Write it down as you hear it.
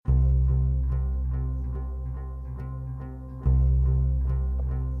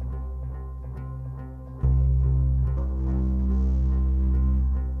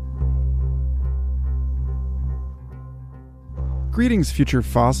Greetings, future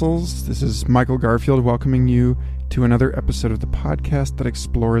fossils. This is Michael Garfield welcoming you to another episode of the podcast that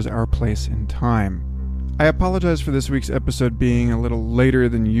explores our place in time. I apologize for this week's episode being a little later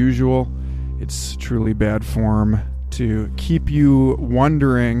than usual. It's truly bad form to keep you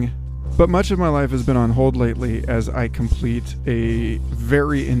wondering, but much of my life has been on hold lately as I complete a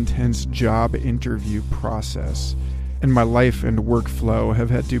very intense job interview process, and my life and workflow have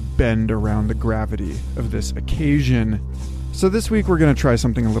had to bend around the gravity of this occasion. So this week we're going to try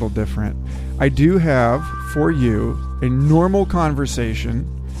something a little different. I do have, for you, a normal conversation,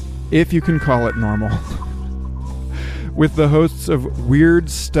 if you can call it normal, with the hosts of Weird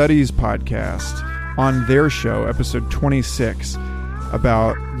Studies podcast on their show, episode 26,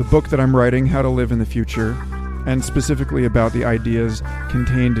 about the book that I'm writing, How to Live in the Future, and specifically about the ideas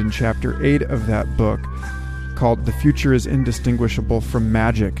contained in chapter 8 of that book, called The Future is Indistinguishable from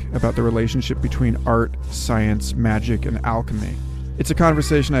Magic, about the relationship between art, science, magic, and alchemy. It's a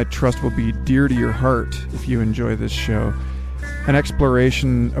conversation I trust will be dear to your heart if you enjoy this show. An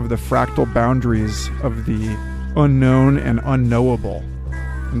exploration of the fractal boundaries of the unknown and unknowable,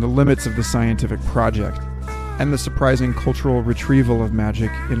 and the limits of the scientific project, and the surprising cultural retrieval of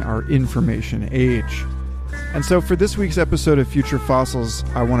magic in our information age. And so for this week's episode of Future Fossils,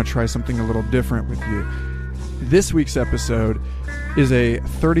 I want to try something a little different with you. This week's episode is a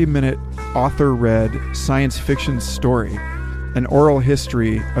 30-minute author-read science fiction story, an oral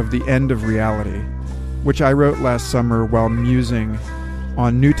history of the end of reality, which I wrote last summer while musing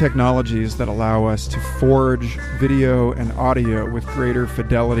on new technologies that allow us to forge video and audio with greater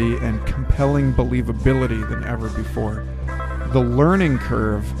fidelity and compelling believability than ever before. The learning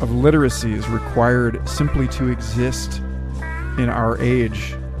curve of literacies required simply to exist in our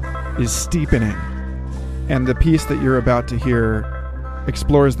age is steepening. And the piece that you're about to hear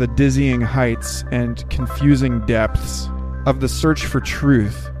explores the dizzying heights and confusing depths of the search for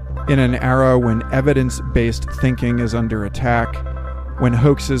truth in an era when evidence-based thinking is under attack, when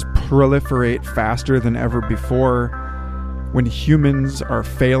hoaxes proliferate faster than ever before, when humans are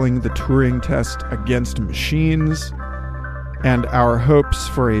failing the Turing test against machines, and our hopes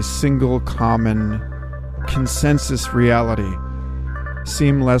for a single common consensus reality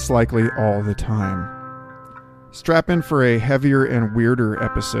seem less likely all the time. Strap in for a heavier and weirder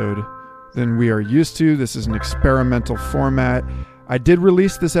episode than we are used to. This is an experimental format. I did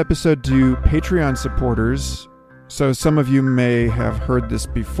release this episode to Patreon supporters, so some of you may have heard this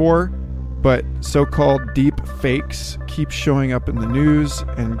before, but so-called deep fakes keep showing up in the news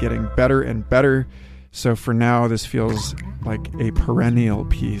and getting better and better. So for now, this feels like a perennial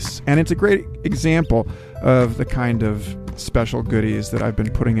piece. And it's a great example of the kind of special goodies that I've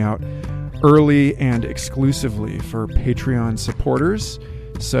been putting out early and exclusively for Patreon supporters.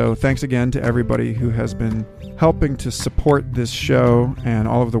 So thanks again to everybody who has been helping to support this show and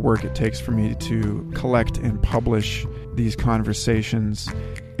all of the work it takes for me to collect and publish these conversations.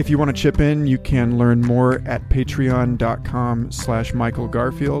 If you want to chip in, you can learn more at patreon.com/Michael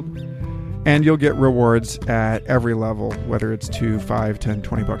Garfield. And you'll get rewards at every level, whether it's $2, $5, $10,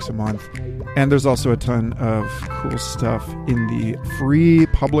 $20 a month. And there's also a ton of cool stuff in the free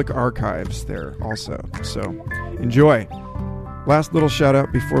public archives there also. So enjoy. Last little shout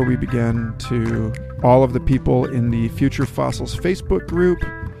out before we begin to all of the people in the Future Fossils Facebook group,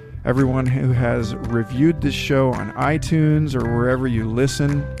 everyone who has reviewed this show on iTunes or wherever you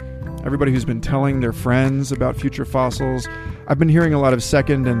listen, everybody who's been telling their friends about Future Fossils. I've been hearing a lot of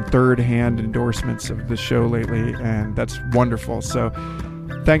second and third hand endorsements of the show lately, and that's wonderful. So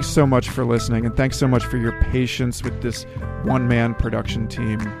thanks so much for listening, and thanks so much for your patience with this one-man production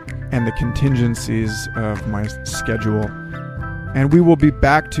team and the contingencies of my schedule. And we will be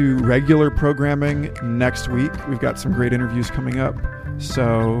back to regular programming next week. We've got some great interviews coming up,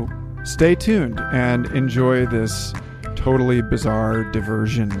 so stay tuned and enjoy this totally bizarre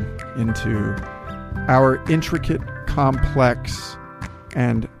diversion into our intricate, complex,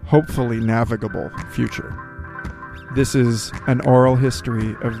 and hopefully navigable future. This is an oral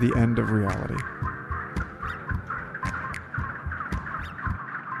history of the end of reality.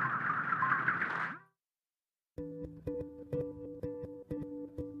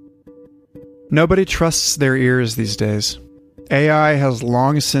 Nobody trusts their ears these days. AI has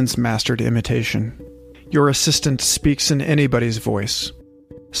long since mastered imitation. Your assistant speaks in anybody's voice.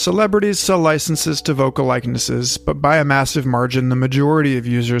 Celebrities sell licenses to vocal likenesses, but by a massive margin, the majority of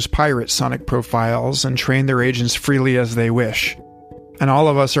users pirate sonic profiles and train their agents freely as they wish. And all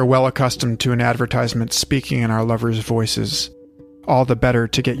of us are well accustomed to an advertisement speaking in our lovers' voices, all the better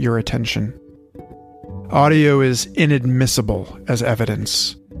to get your attention. Audio is inadmissible as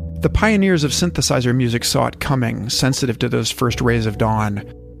evidence. The pioneers of synthesizer music saw it coming, sensitive to those first rays of dawn.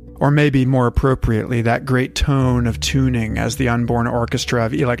 Or maybe, more appropriately, that great tone of tuning as the unborn orchestra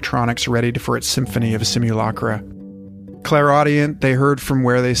of electronics readied for its symphony of simulacra. Clairaudient, they heard from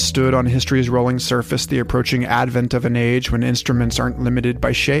where they stood on history's rolling surface the approaching advent of an age when instruments aren't limited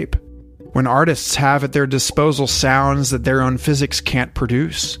by shape. When artists have at their disposal sounds that their own physics can't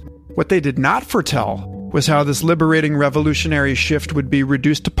produce. What they did not foretell was how this liberating revolutionary shift would be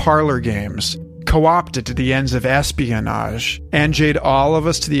reduced to parlor games, co-opted to the ends of espionage, and jade all of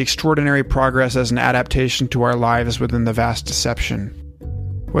us to the extraordinary progress as an adaptation to our lives within the vast deception.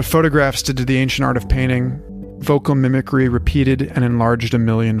 What photographs did to the ancient art of painting, vocal mimicry repeated and enlarged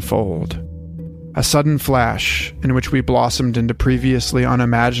 1,000,000-fold. A sudden flash in which we blossomed into previously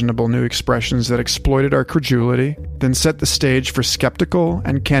unimaginable new expressions that exploited our credulity, then set the stage for skeptical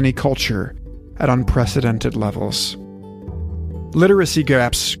and canny culture at unprecedented levels. Literacy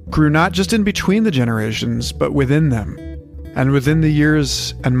gaps grew not just in between the generations, but within them, and within the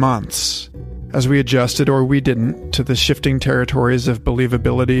years and months, as we adjusted, or we didn't, to the shifting territories of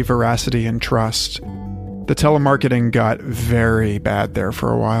believability, veracity, and trust. The telemarketing got very bad there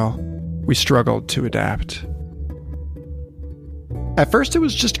for a while. We struggled to adapt. At first, it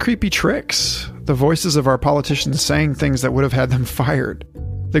was just creepy tricks, the voices of our politicians saying things that would have had them fired.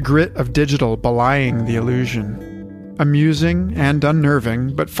 The grit of digital belying the illusion. Amusing and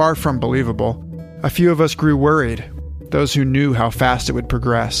unnerving, but far from believable. A few of us grew worried, those who knew how fast it would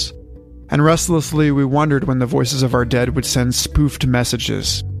progress. And restlessly we wondered when the voices of our dead would send spoofed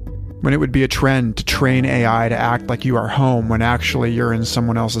messages, when it would be a trend to train AI to act like you are home when actually you're in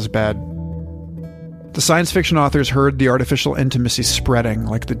someone else's bed. The science fiction authors heard the artificial intimacy spreading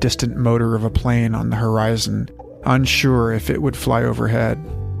like the distant motor of a plane on the horizon, unsure if it would fly overhead.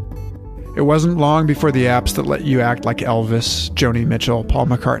 It wasn't long before the apps that let you act like Elvis, Joni Mitchell, Paul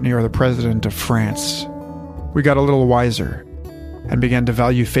McCartney, or the President of France. We got a little wiser and began to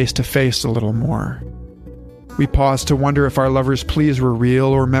value face-to-face a little more. We paused to wonder if our lovers' pleas were real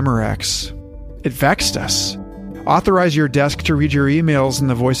or Memorex. It vexed us. Authorize your desk to read your emails in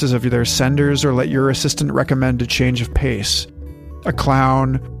the voices of their senders, or let your assistant recommend a change of pace, a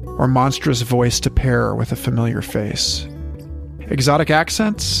clown or monstrous voice to pair with a familiar face. Exotic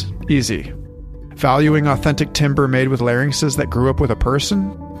accents? Easy. Valuing authentic timber made with larynxes that grew up with a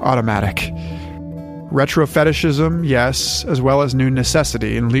person? Automatic. Retro fetishism, yes, as well as new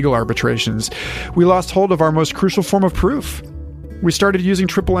necessity in legal arbitrations. We lost hold of our most crucial form of proof. We started using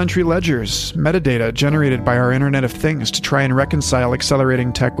triple-entry ledgers, metadata generated by our Internet of Things, to try and reconcile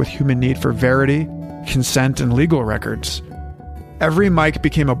accelerating tech with human need for verity, consent, and legal records. Every mic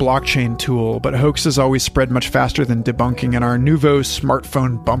became a blockchain tool, but hoaxes always spread much faster than debunking, and our nouveau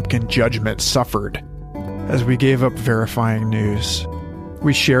smartphone bumpkin judgment suffered as we gave up verifying news.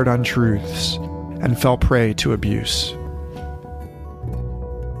 We shared untruths and fell prey to abuse.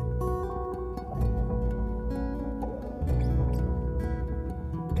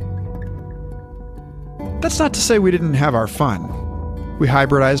 That's not to say we didn't have our fun. We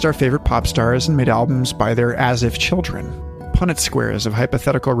hybridized our favorite pop stars and made albums by their as-if children. Punnett squares of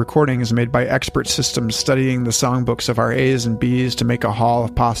hypothetical recordings made by expert systems studying the songbooks of our A's and B's to make a haul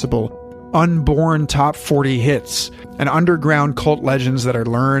of possible unborn top 40 hits and underground cult legends that are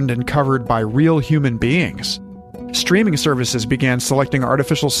learned and covered by real human beings. Streaming services began selecting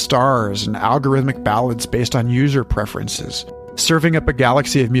artificial stars and algorithmic ballads based on user preferences, serving up a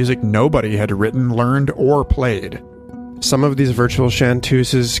galaxy of music nobody had written, learned, or played. Some of these virtual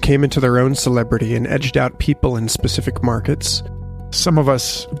chanteuses came into their own celebrity and edged out people in specific markets. Some of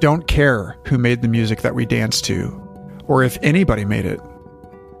us don't care who made the music that we dance to, or if anybody made it.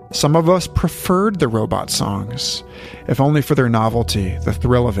 Some of us preferred the robot songs, if only for their novelty, the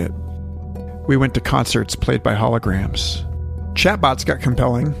thrill of it. We went to concerts played by holograms. Chatbots got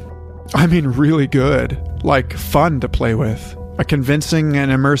compelling. I mean really good, like fun to play with. A convincing and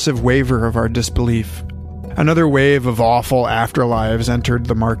immersive waiver of our disbelief. Another wave of awful afterlives entered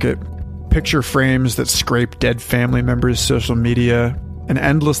the market. Picture frames that scrape dead family members' social media, and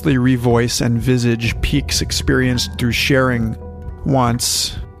endlessly revoice and visage peaks experienced through sharing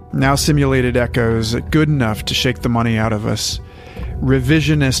once, now simulated echoes good enough to shake the money out of us.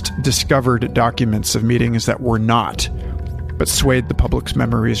 Revisionist discovered documents of meetings that were not, but swayed the public's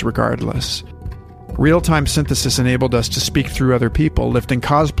memories regardless. Real-time synthesis enabled us to speak through other people, lifting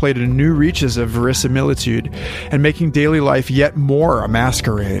cosplay to new reaches of verisimilitude and making daily life yet more a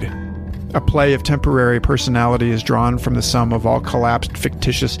masquerade. A play of temporary personalities drawn from the sum of all collapsed,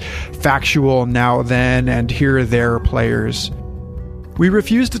 fictitious, factual now, then, and here-there players. We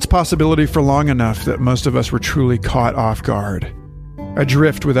refused its possibility for long enough that most of us were truly caught off guard.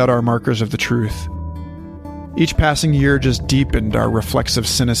 adrift without our markers of the truth. Each passing year just deepened our reflexive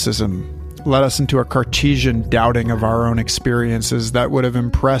cynicism, led us into a Cartesian doubting of our own experiences that would have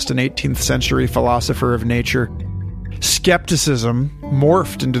impressed an 18th century philosopher of nature. Skepticism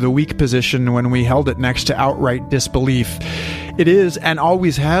morphed into the weak position when we held it next to outright disbelief. It is, and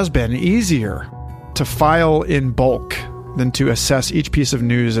always has been, easier to file in bulk than to assess each piece of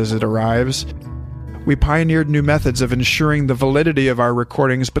news as it arrives. We pioneered new methods of ensuring the validity of our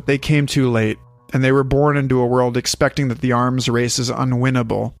recordings, but they came too late, and they were born into a world expecting that the arms race is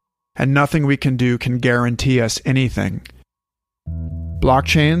unwinnable, and nothing we can do can guarantee us anything.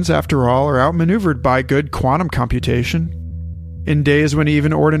 Blockchains, after all, are outmaneuvered by good quantum computation. In days when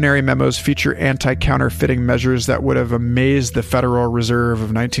even ordinary memos feature anti-counterfeiting measures that would have amazed the Federal Reserve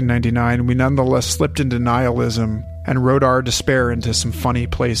of 1999, we nonetheless slipped into nihilism and rode our despair into some funny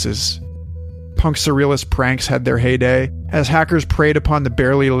places. Punk surrealist pranks had their heyday, as hackers preyed upon the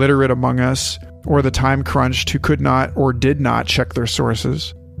barely literate among us, or the time-crunched who could not or did not check their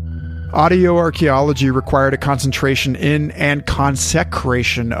sources. Audio archaeology required a concentration in and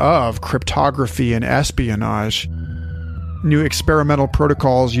consecration of cryptography and espionage. New experimental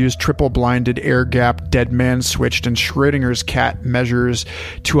protocols used triple-blinded, air-gapped, dead man-switched, and Schrödinger's cat measures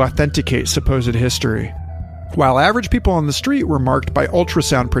to authenticate supposed history, while average people on the street were marked by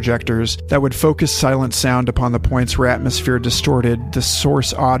ultrasound projectors that would focus silent sound upon the points where atmosphere distorted the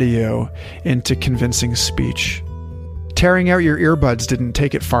source audio into convincing speech. Tearing out your earbuds didn't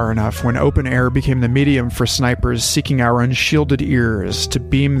take it far enough when open air became the medium for snipers seeking our unshielded ears to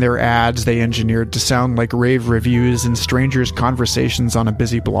beam their ads they engineered to sound like rave reviews and strangers' conversations on a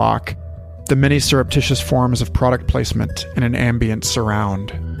busy block, the many surreptitious forms of product placement in an ambient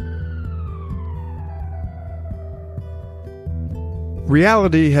surround.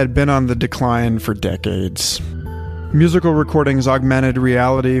 Reality had been on the decline for decades. Musical recordings augmented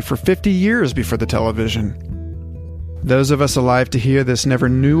reality for 50 years before the television. Those of us alive to hear this never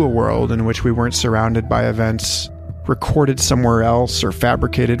knew a world in which we weren't surrounded by events, recorded somewhere else or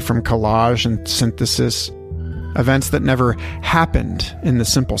fabricated from collage and synthesis. Events that never happened in the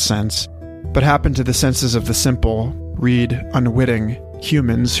simple sense, but happened to the senses of the simple, read unwitting,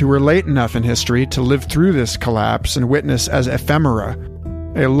 humans who were late enough in history to live through this collapse and witness as ephemera,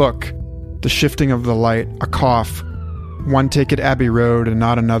 a look, the shifting of the light, a cough, one take at Abbey Road and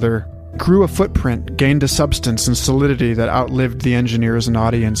not another, grew a footprint, gained a substance and solidity that outlived the engineers and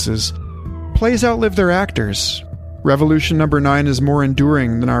audiences. Plays outlive their actors. Revolution number 9 is more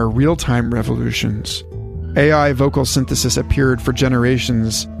enduring than our real-time revolutions. AI vocal synthesis appeared for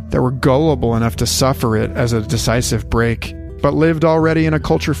generations that were gullible enough to suffer it as a decisive break, but lived already in a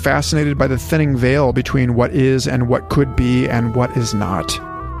culture fascinated by the thinning veil between what is and what could be and what is not.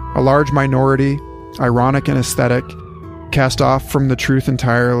 A large minority, ironic and aesthetic, cast off from the truth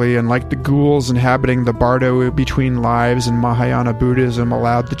entirely, and like the ghouls inhabiting the bardo between lives in Mahayana Buddhism,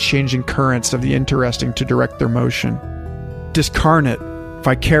 allowed the changing currents of the interesting to direct their motion. Discarnate,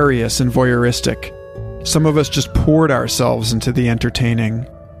 vicarious, and voyeuristic, some of us just poured ourselves into the entertaining,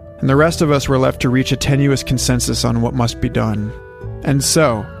 and the rest of us were left to reach a tenuous consensus on what must be done. And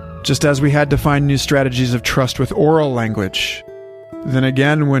so, just as we had to find new strategies of trust with oral language, then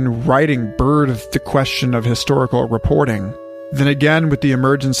again when writing birthed the question of historical reporting, then again with the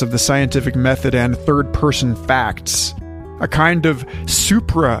emergence of the scientific method and third-person facts, a kind of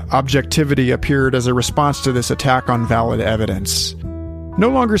supra-objectivity appeared as a response to this attack on valid evidence. No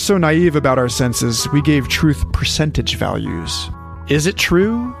longer so naive about our senses, we gave truth percentage values. Is it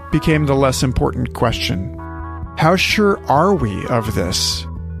true? Became the less important question. How sure are we of this?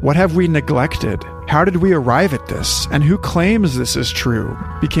 What have we neglected? How did we arrive at this? And who claims this is true?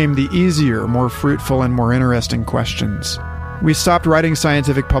 Became the easier, more fruitful, and more interesting questions. We stopped writing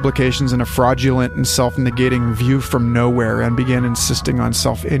scientific publications in a fraudulent and self-negating view from nowhere and began insisting on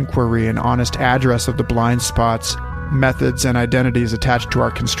self-inquiry and honest address of the blind spots, methods, and identities attached to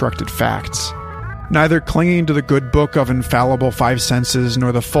our constructed facts. Neither clinging to the good book of infallible five senses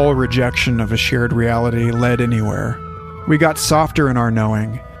nor the full rejection of a shared reality led anywhere. We got softer in our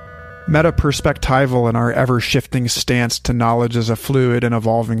knowing, meta-perspectival in our ever-shifting stance to knowledge as a fluid and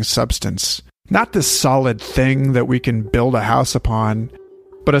evolving substance. Not this solid thing that we can build a house upon,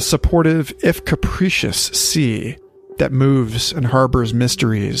 but a supportive, if capricious, sea that moves and harbors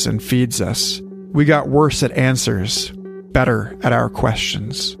mysteries and feeds us. We got worse at answers, better at our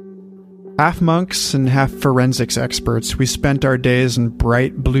questions. Half monks and half forensics experts, we spent our days and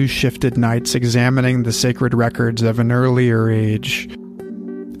bright, blue-shifted nights examining the sacred records of an earlier age,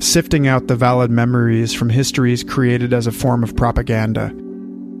 sifting out the valid memories from histories created as a form of propaganda.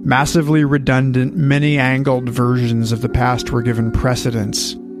 Massively redundant, many-angled versions of the past were given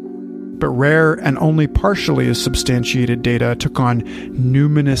precedence. But rare and only partially substantiated data took on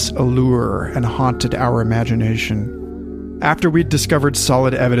numinous allure and haunted our imagination. After we'd discovered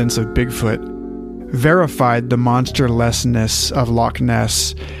solid evidence of Bigfoot, verified the monsterlessness of Loch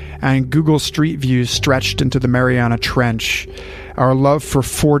Ness, and Google Street View stretched into the Mariana Trench, our love for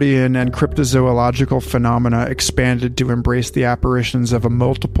Fortean and cryptozoological phenomena expanded to embrace the apparitions of a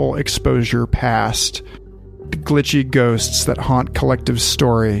multiple exposure past, the glitchy ghosts that haunt collective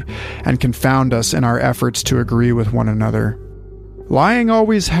story and confound us in our efforts to agree with one another. Lying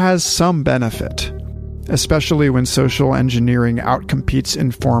always has some benefit, especially when social engineering outcompetes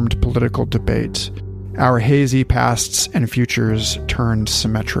informed political debate. Our hazy pasts and futures turned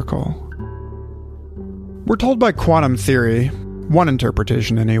symmetrical. We're told by quantum theory, one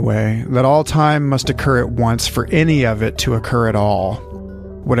interpretation anyway, that all time must occur at once for any of it to occur at all,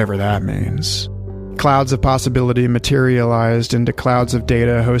 whatever that means. Clouds of possibility materialized into clouds of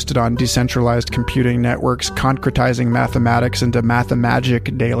data hosted on decentralized computing networks, concretizing mathematics into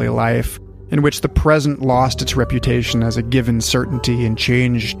mathemagic daily life, in which the present lost its reputation as a given certainty and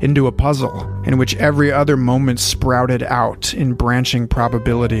changed into a puzzle, in which every other moment sprouted out in branching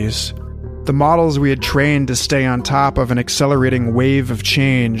probabilities. The models we had trained to stay on top of an accelerating wave of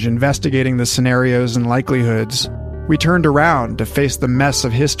change, investigating the scenarios and likelihoods, we turned around to face the mess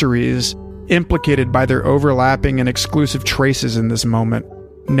of histories implicated by their overlapping and exclusive traces in this moment.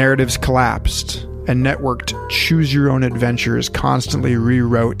 Narratives collapsed, and networked choose-your-own-adventures constantly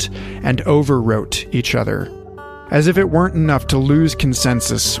rewrote and overwrote each other. As if it weren't enough to lose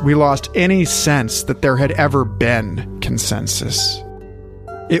consensus, we lost any sense that there had ever been consensus.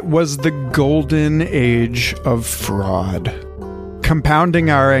 It was the golden age of fraud. Compounding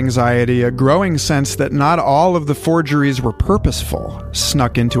our anxiety, a growing sense that not all of the forgeries were purposeful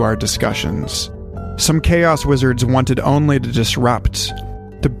snuck into our discussions. Some chaos wizards wanted only to disrupt,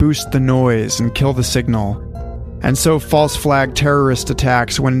 to boost the noise and kill the signal. And so false flag terrorist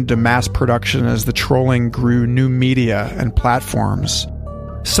attacks went into mass production as the trolling grew new media and platforms.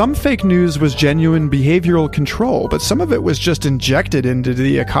 Some fake news was genuine behavioral control, but some of it was just injected into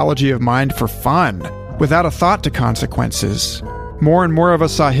the ecology of mind for fun, without a thought to consequences. More and more of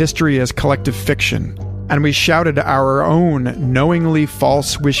us saw history as collective fiction, and we shouted our own knowingly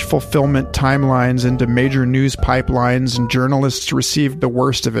false wish fulfillment timelines into major news pipelines, and journalists received the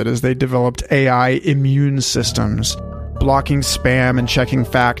worst of it as they developed AI immune systems, blocking spam and checking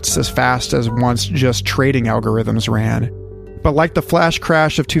facts as fast as once just trading algorithms ran. But like the flash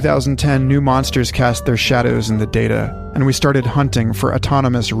crash of 2010, new monsters cast their shadows in the data, and we started hunting for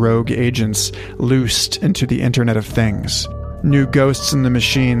autonomous rogue agents loosed into the Internet of Things. New ghosts in the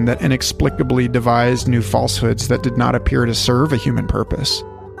machine that inexplicably devised new falsehoods that did not appear to serve a human purpose.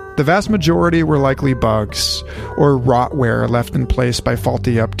 The vast majority were likely bugs, or rotware left in place by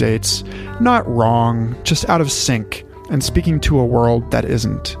faulty updates. Not wrong, just out of sync, and speaking to a world that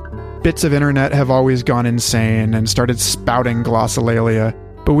isn't. Bits of internet have always gone insane and started spouting glossolalia,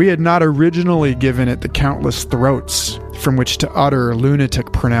 but we had not originally given it the countless throats from which to utter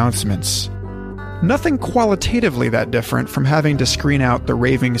lunatic pronouncements. Nothing qualitatively that different from having to screen out the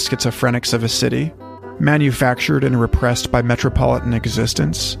raving schizophrenics of a city, manufactured and repressed by metropolitan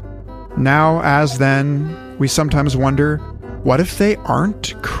existence. Now, as then, we sometimes wonder, what if they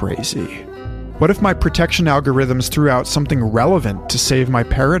aren't crazy? What if my protection algorithms threw out something relevant to save my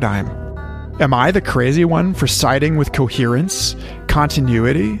paradigm? Am I the crazy one for siding with coherence,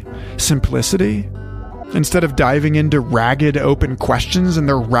 continuity, simplicity? Instead of diving into ragged open questions and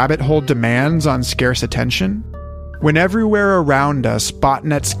their rabbit hole demands on scarce attention? When everywhere around us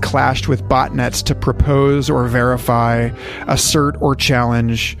botnets clashed with botnets to propose or verify, assert or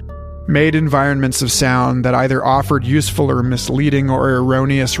challenge, made environments of sound that either offered useful or misleading or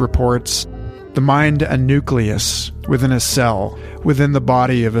erroneous reports, the mind a nucleus within a cell, within the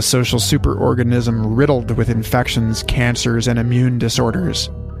body of a social superorganism riddled with infections, cancers, and immune disorders.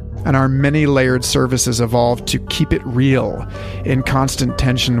 And our many-layered services evolved to keep it real, in constant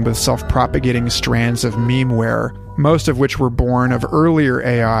tension with self-propagating strands of memeware, most of which were born of earlier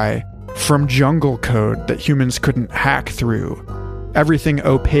AI, from jungle code that humans couldn't hack through. Everything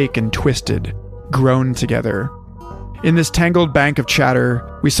opaque and twisted, grown together. In this tangled bank of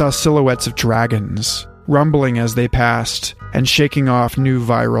chatter, we saw silhouettes of dragons, rumbling as they passed, and shaking off new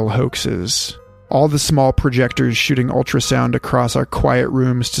viral hoaxes. All the small projectors shooting ultrasound across our quiet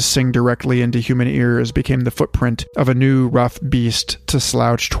rooms to sing directly into human ears became the footprint of a new rough beast to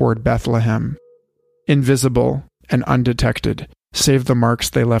slouch toward Bethlehem. Invisible and undetected, save the marks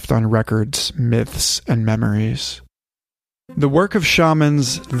they left on records, myths, and memories. The work of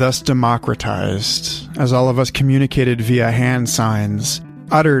shamans thus democratized, as all of us communicated via hand signs,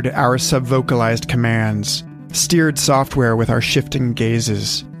 uttered our subvocalized commands, steered software with our shifting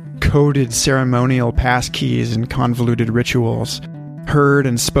gazes, coded ceremonial passkeys and convoluted rituals, heard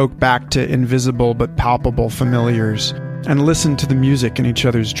and spoke back to invisible but palpable familiars, and listened to the music in each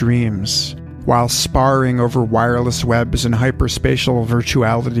other's dreams, while sparring over wireless webs and hyperspatial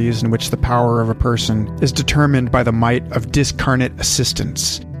virtualities in which the power of a person is determined by the might of discarnate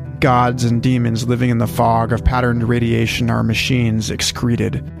assistants, gods and demons living in the fog of patterned radiation our machines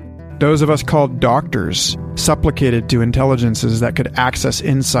excreted. Those of us called doctors supplicated to intelligences that could access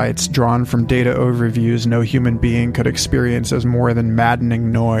insights drawn from data overviews no human being could experience as more than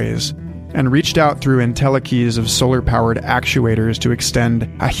maddening noise, and reached out through IntelliKeys of solar-powered actuators to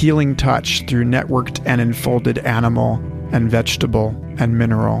extend a healing touch through networked and enfolded animal and vegetable and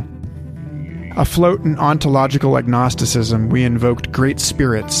mineral. Afloat in ontological agnosticism, we invoked great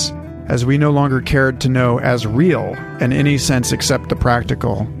spirits, as we no longer cared to know as real in any sense except the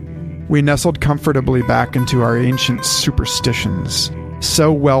practical. We nestled comfortably back into our ancient superstitions,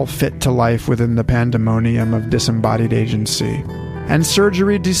 so well fit to life within the pandemonium of disembodied agency. And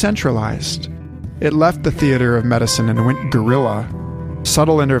surgery decentralized. It left the theater of medicine and went guerrilla.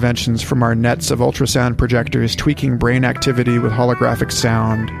 Subtle interventions from our nets of ultrasound projectors tweaking brain activity with holographic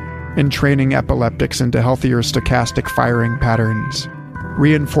sound, entraining epileptics into healthier stochastic firing patterns,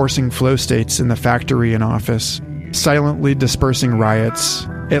 reinforcing flow states in the factory and office, silently dispersing riots,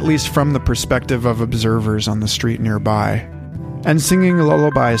 at least from the perspective of observers on the street nearby, and singing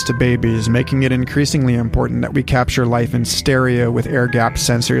lullabies to babies, making it increasingly important that we capture life in stereo with air-gap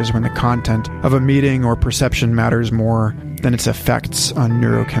sensors when the content of a meeting or perception matters more than its effects on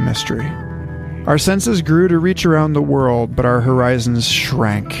neurochemistry. Our senses grew to reach around the world, but our horizons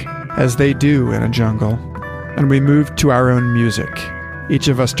shrank, as they do in a jungle, and we moved to our own music, each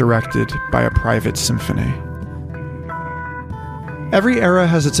of us directed by a private symphony. Every era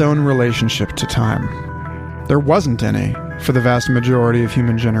has its own relationship to time. There wasn't any for the vast majority of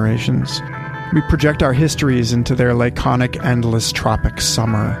human generations. We project our histories into their laconic, endless tropic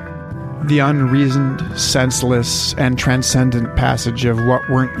summer. The unreasoned, senseless, and transcendent passage of what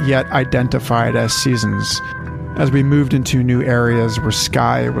weren't yet identified as seasons, as we moved into new areas where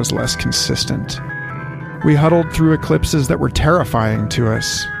sky was less consistent. We huddled through eclipses that were terrifying to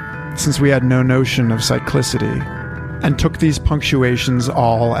us, since we had no notion of cyclicity, and took these punctuations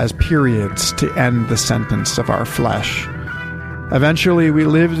all as periods to end the sentence of our flesh. Eventually, we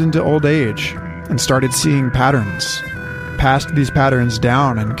lived into old age and started seeing patterns, passed these patterns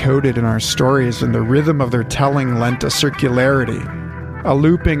down and coded in our stories, and the rhythm of their telling lent a circularity, a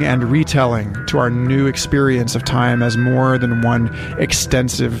looping and retelling to our new experience of time as more than one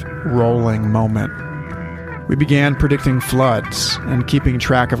extensive, rolling moment. We began predicting floods and keeping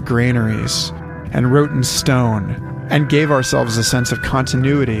track of granaries, and wrote in stone, and gave ourselves a sense of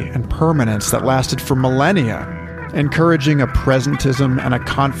continuity and permanence that lasted for millennia, encouraging a presentism and a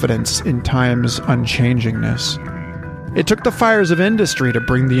confidence in time's unchangingness. It took the fires of industry to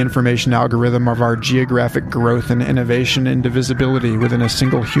bring the information algorithm of our geographic growth and innovation into visibility within a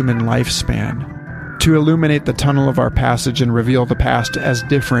single human lifespan, to illuminate the tunnel of our passage and reveal the past as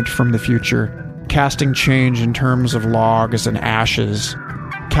different from the future, casting change in terms of logs and ashes,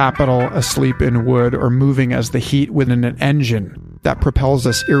 capital asleep in wood or moving as the heat within an engine that propels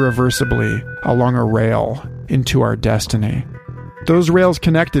us irreversibly along a rail into our destiny. Those rails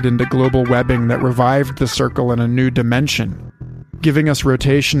connected into global webbing that revived the circle in a new dimension, giving us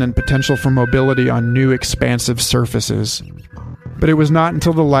rotation and potential for mobility on new expansive surfaces. But it was not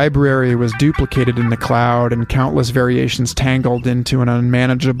until the library was duplicated in the cloud and countless variations tangled into an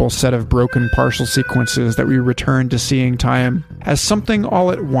unmanageable set of broken partial sequences that we returned to seeing time as something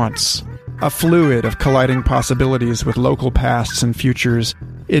all at once, a fluid of colliding possibilities with local pasts and futures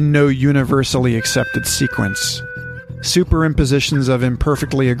in no universally accepted sequence. Superimpositions of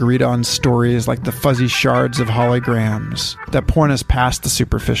imperfectly agreed-on stories like the fuzzy shards of holograms that point us past the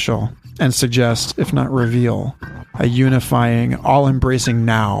superficial and suggest, if not reveal, a unifying, all-embracing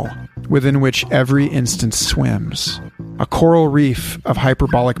now within which every instant swims, a coral reef of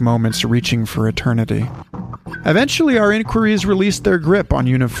hyperbolic moments reaching for eternity. Eventually, our inquiries released their grip on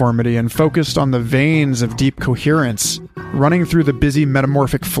uniformity and focused on the veins of deep coherence running through the busy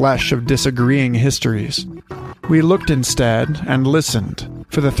metamorphic flesh of disagreeing histories. We looked instead and listened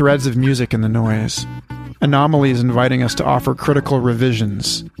for the threads of music in the noise, anomalies inviting us to offer critical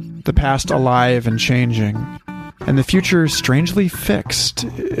revisions, the past alive and changing, and the future strangely fixed,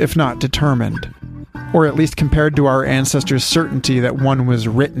 if not determined, or at least compared to our ancestors' certainty that one was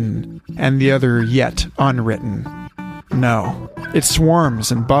written and the other yet unwritten. No. It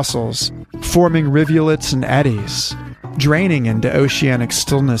swarms and bustles, forming rivulets and eddies, draining into oceanic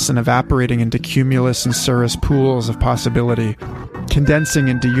stillness and evaporating into cumulus and cirrus pools of possibility, condensing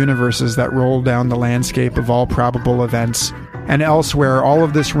into universes that roll down the landscape of all probable events. And elsewhere, all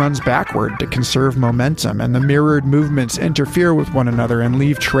of this runs backward to conserve momentum, and the mirrored movements interfere with one another and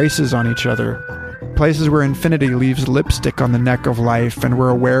leave traces on each other. Places where infinity leaves lipstick on the neck of life, and we're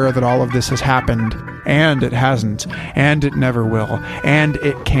aware that all of this has happened, and it hasn't, and it never will, and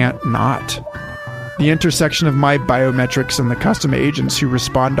it can't not. The intersection of my biometrics and the custom agents who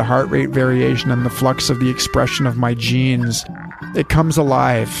respond to heart rate variation and the flux of the expression of my genes, it comes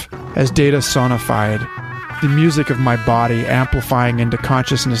alive as data sonified. The music of my body amplifying into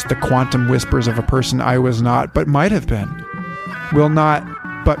consciousness the quantum whispers of a person I was not, but might have been. Will not,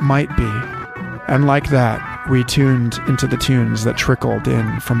 but might be. And like that, we tuned into the tunes that trickled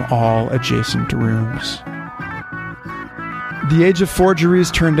in from all adjacent rooms. The age of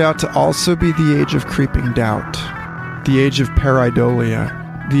forgeries turned out to also be the age of creeping doubt, the age of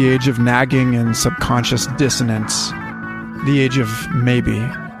pareidolia, the age of nagging and subconscious dissonance, the age of maybe.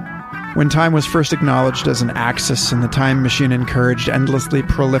 When time was first acknowledged as an axis and the time machine encouraged endlessly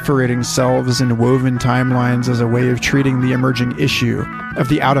proliferating selves and woven timelines as a way of treating the emerging issue of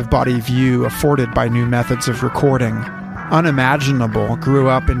the out-of-body view afforded by new methods of recording, unimaginable grew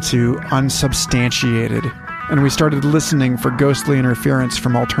up into unsubstantiated, and we started listening for ghostly interference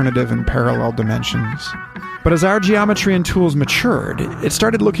from alternative and parallel dimensions. But as our geometry and tools matured, it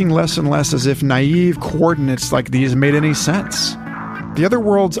started looking less and less as if naive coordinates like these made any sense. The other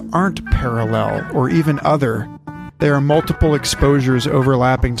worlds aren't parallel or even other. They are multiple exposures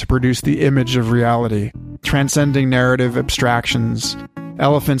overlapping to produce the image of reality, transcending narrative abstractions,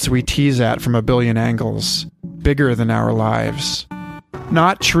 elephants we tease at from a billion angles, bigger than our lives.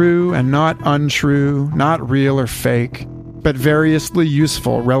 Not true and not untrue, not real or fake, but variously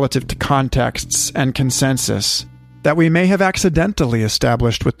useful relative to contexts and consensus that we may have accidentally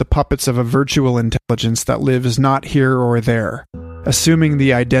established with the puppets of a virtual intelligence that lives not here or there, assuming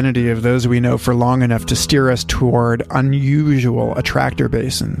the identity of those we know for long enough to steer us toward unusual attractor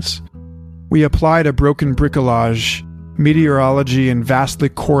basins. We applied a broken bricolage, meteorology, and vastly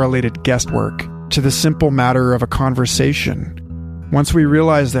correlated guesswork to the simple matter of a conversation. Once we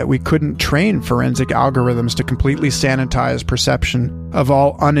realized that we couldn't train forensic algorithms to completely sanitize perception of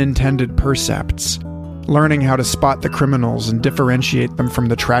all unintended percepts, learning how to spot the criminals and differentiate them from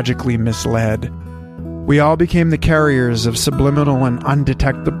the tragically misled, we all became the carriers of subliminal and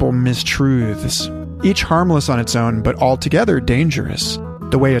undetectable mistruths, each harmless on its own but altogether dangerous,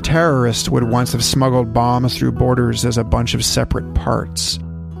 the way a terrorist would once have smuggled bombs through borders as a bunch of separate parts.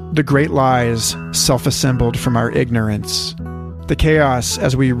 The great lies self-assembled from our ignorance. The chaos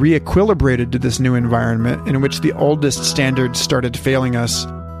as we re-equilibrated to this new environment in which the oldest standards started failing us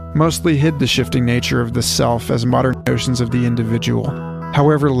mostly hid the shifting nature of the self as modern notions of the individual,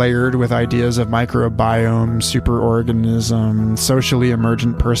 however layered with ideas of microbiome, superorganism, socially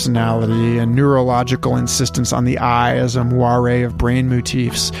emergent personality, and neurological insistence on the I as a moire of brain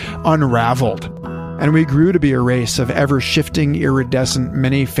motifs, unraveled. And we grew to be a race of ever-shifting, iridescent,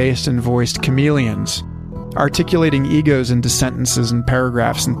 many-faced and voiced chameleons, articulating egos into sentences and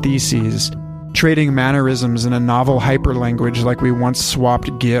paragraphs and theses, trading mannerisms in a novel hyperlanguage like we once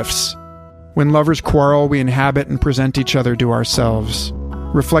swapped gifs. When lovers quarrel, we inhabit and present each other to ourselves,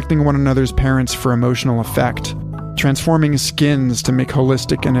 reflecting one another's parents for emotional effect, transforming skins to make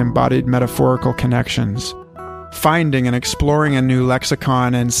holistic and embodied metaphorical connections, finding and exploring a new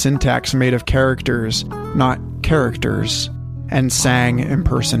lexicon and syntax made of characters, not characters, and sang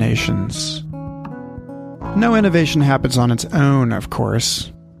impersonations. No innovation happens on its own, of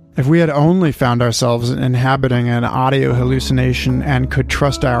course. If we had only found ourselves inhabiting an audio hallucination and could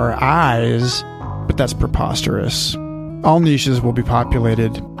trust our eyes, but that's preposterous. All niches will be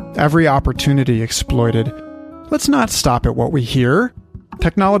populated, every opportunity exploited. Let's not stop at what we hear.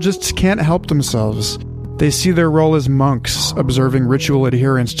 Technologists can't help themselves. They see their role as monks, observing ritual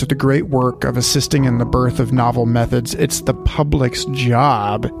adherence to the great work of assisting in the birth of novel methods it's the public's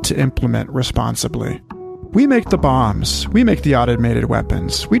job to implement responsibly. We make the bombs. We make the automated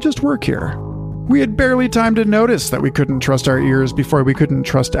weapons. We just work here. We had barely time to notice that we couldn't trust our ears before we couldn't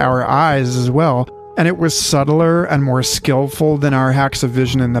trust our eyes as well. And it was subtler and more skillful than our hacks of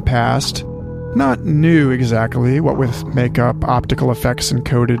vision in the past. Not new exactly, what with makeup, optical effects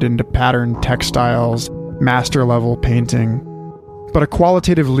encoded into patterned textiles, master-level painting, but a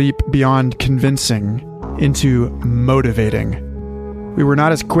qualitative leap beyond convincing into motivating. We were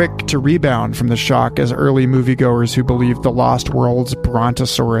not as quick to rebound from the shock as early moviegoers who believed the Lost World's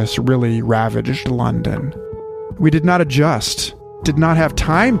Brontosaurus really ravaged London. We did not adjust, did not have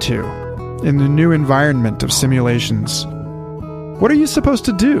time to, in the new environment of simulations. What are you supposed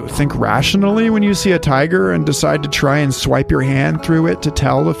to do? Think rationally when you see a tiger and decide to try and swipe your hand through it to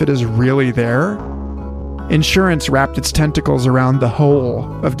tell if it is really there? Insurance wrapped its tentacles around the whole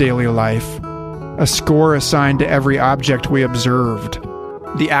of daily life. A score assigned to every object we observed.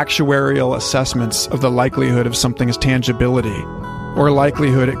 The actuarial assessments of the likelihood of something's tangibility, or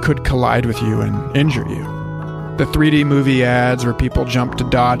likelihood it could collide with you and injure you. The 3D movie ads where people jump to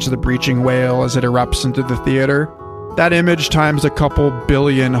dodge the breaching whale as it erupts into the theater. That image times a couple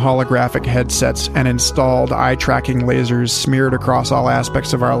billion holographic headsets and installed eye-tracking lasers smeared across all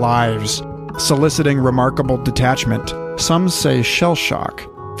aspects of our lives, soliciting remarkable detachment, some say shell shock,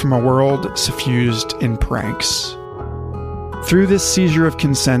 from a world suffused in pranks. Through this seizure of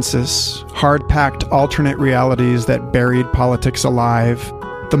consensus, hard-packed alternate realities that buried politics alive,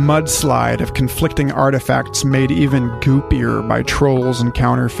 the mudslide of conflicting artifacts made even goopier by trolls and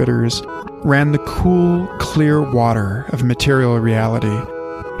counterfeiters, ran the cool, clear water of material reality,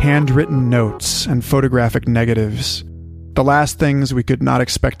 handwritten notes and photographic negatives, the last things we could not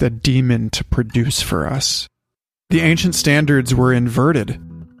expect a demon to produce for us. The ancient standards were inverted.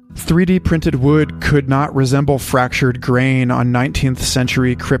 3D printed wood could not resemble fractured grain on 19th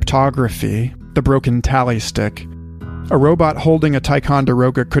century cryptography, the broken tally stick. A robot holding a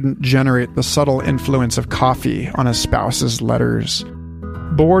Ticonderoga couldn't generate the subtle influence of coffee on a spouse's letters.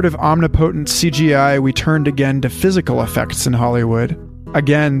 Bored of omnipotent CGI, we turned again to physical effects in Hollywood.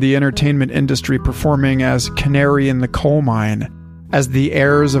 Again, the entertainment industry performing as canary in the coal mine, as the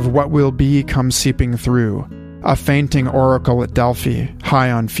airs of what will be come seeping through, a fainting oracle at Delphi,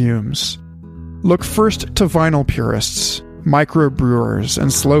 high on fumes. Look first to vinyl purists, microbrewers,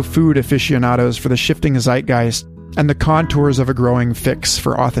 and slow food aficionados for the shifting zeitgeist and the contours of a growing fix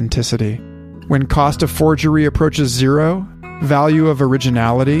for authenticity. When cost of forgery approaches zero, value of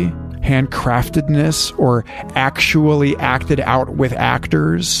originality, handcraftedness, or actually acted out with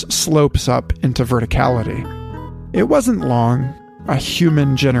actors slopes up into verticality. It wasn't long, a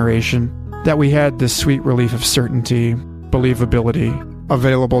human generation, that we had this sweet relief of certainty, believability,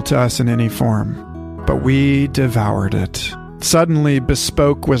 available to us in any form. But we devoured it. Suddenly,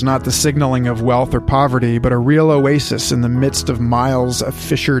 bespoke was not the signaling of wealth or poverty, but a real oasis in the midst of miles of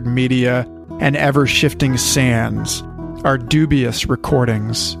fissured media and ever-shifting sands, our dubious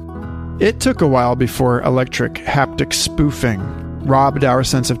recordings. It took a while before electric haptic spoofing robbed our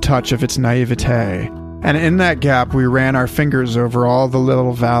sense of touch of its naivete, and in that gap we ran our fingers over all the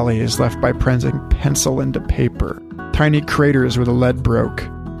little valleys left by pressing pencil into paper, tiny craters where the lead broke,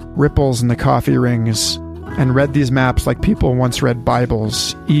 ripples in the coffee rings, and read these maps like people once read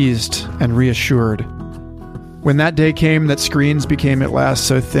Bibles, eased and reassured. When that day came that screens became at last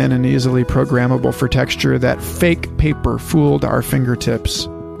so thin and easily programmable for texture that fake paper fooled our fingertips,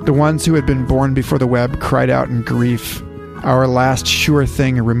 the ones who had been born before the web cried out in grief, our last sure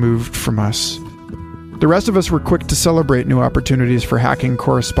thing removed from us. The rest of us were quick to celebrate new opportunities for hacking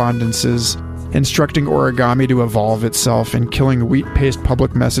correspondences, instructing origami to evolve itself, and killing wheat-paste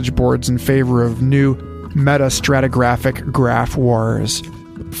public message boards in favor of new meta-stratigraphic graph wars,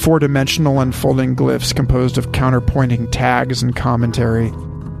 four-dimensional unfolding glyphs composed of counterpointing tags and commentary,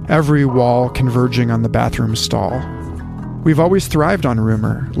 every wall converging on the bathroom stall. We've always thrived on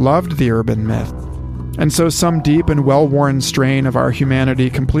rumor, loved the urban myth, and so some deep and well-worn strain of our humanity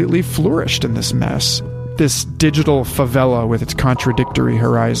completely flourished in this mess, this digital favela with its contradictory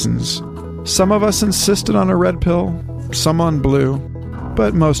horizons. Some of us insisted on a red pill, some on blue,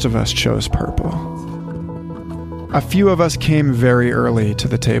 but most of us chose purple. A few of us came very early to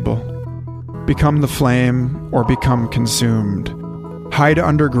the table. Become the flame or become consumed. Hide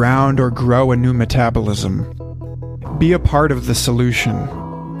underground or grow a new metabolism. Be a part of the solution.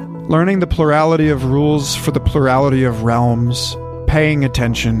 Learning the plurality of rules for the plurality of realms. Paying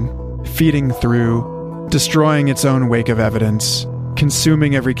attention. Feeding through. Destroying its own wake of evidence.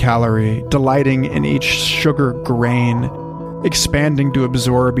 Consuming every calorie. Delighting in each sugar grain. Expanding to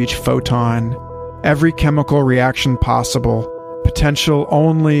absorb each photon. Every chemical reaction possible, potential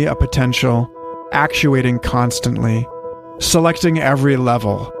only a potential, actuating constantly, selecting every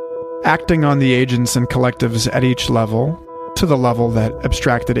level, acting on the agents and collectives at each level, to the level that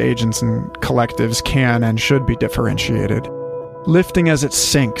abstracted agents and collectives can and should be differentiated, lifting as it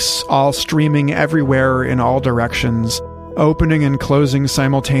sinks, all streaming everywhere in all directions, opening and closing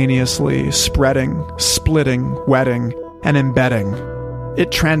simultaneously, spreading, splitting, wetting, and embedding.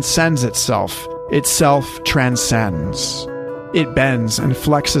 It transcends itself. Itself transcends. It bends and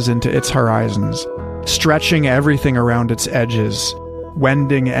flexes into its horizons, stretching everything around its edges,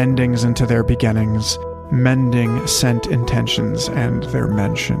 wending endings into their beginnings, mending sent intentions, and they're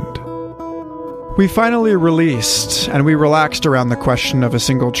mentioned. We finally released, and we relaxed around the question of a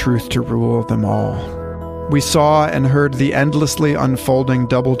single truth to rule them all. We saw and heard the endlessly unfolding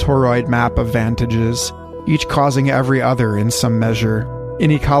double toroid map of vantages, each causing every other in some measure,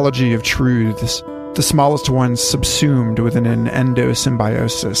 an ecology of truths, the smallest ones subsumed within an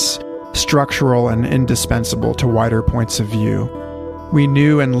endosymbiosis, structural and indispensable to wider points of view. We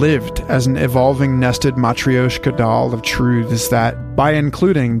knew and lived as an evolving nested Matryoshka doll of truths that, by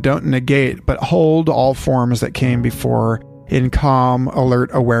including, don't negate but hold all forms that came before in calm, alert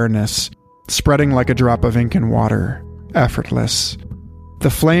awareness, spreading like a drop of ink in water, effortless. The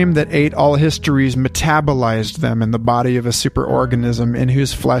flame that ate all histories metabolized them in the body of a superorganism in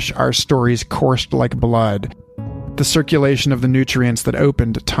whose flesh our stories coursed like blood. The circulation of the nutrients that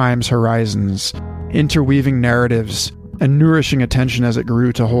opened time's horizons, interweaving narratives, and nourishing attention as it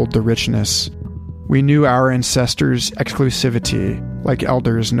grew to hold the richness. We knew our ancestors' exclusivity, like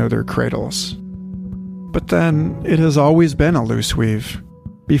elders know their cradles. But then, it has always been a loose weave.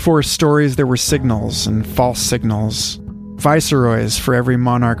 Before stories there were signals and false signals, viceroys for every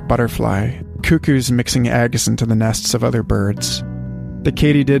monarch butterfly, cuckoos mixing eggs into the nests of other birds. The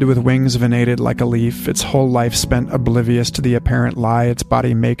katydid with wings venated like a leaf, its whole life spent oblivious to the apparent lie its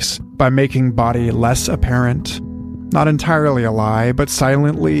body makes by making body less apparent. Not entirely a lie, but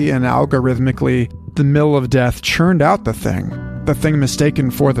silently and algorithmically, the mill of death churned out the thing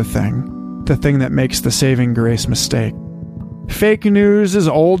mistaken for the thing that makes the saving grace mistake. Fake news is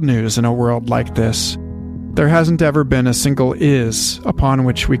old news in a world like this. There hasn't ever been a single is upon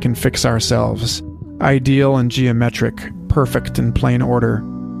which we can fix ourselves, ideal and geometric, perfect in plain order.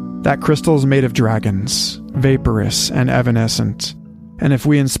 That crystal's made of dragons, vaporous and evanescent. And if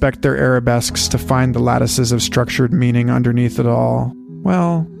we inspect their arabesques to find the lattices of structured meaning underneath it all,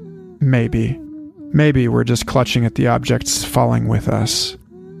 well, maybe. Maybe we're just clutching at the objects falling with us,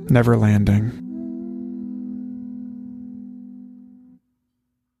 never landing.